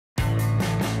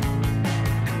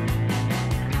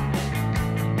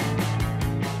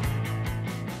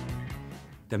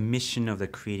the mission of the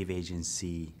creative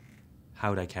agency, how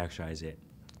would I characterize it?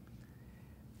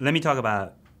 Let me talk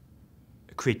about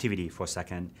creativity for a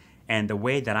second. And the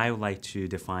way that I would like to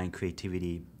define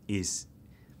creativity is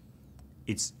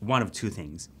it's one of two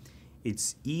things.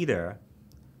 It's either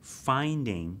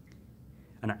finding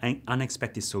an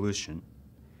unexpected solution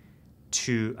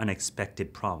to an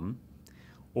expected problem,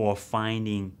 or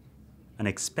finding an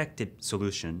expected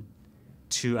solution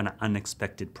to an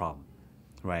unexpected problem,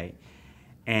 right?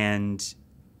 And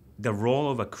the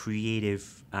role of a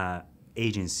creative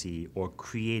agency or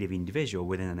creative individual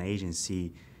within an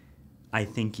agency, I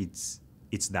think it's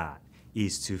that,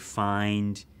 is to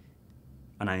find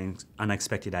an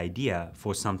unexpected idea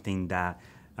for something that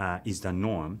is the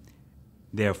norm.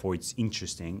 Therefore, it's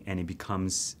interesting and it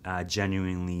becomes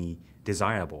genuinely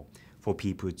desirable for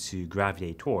people to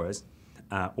gravitate towards,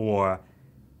 or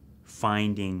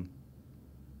finding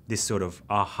this sort of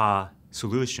aha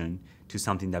solution to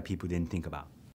something that people didn't think about.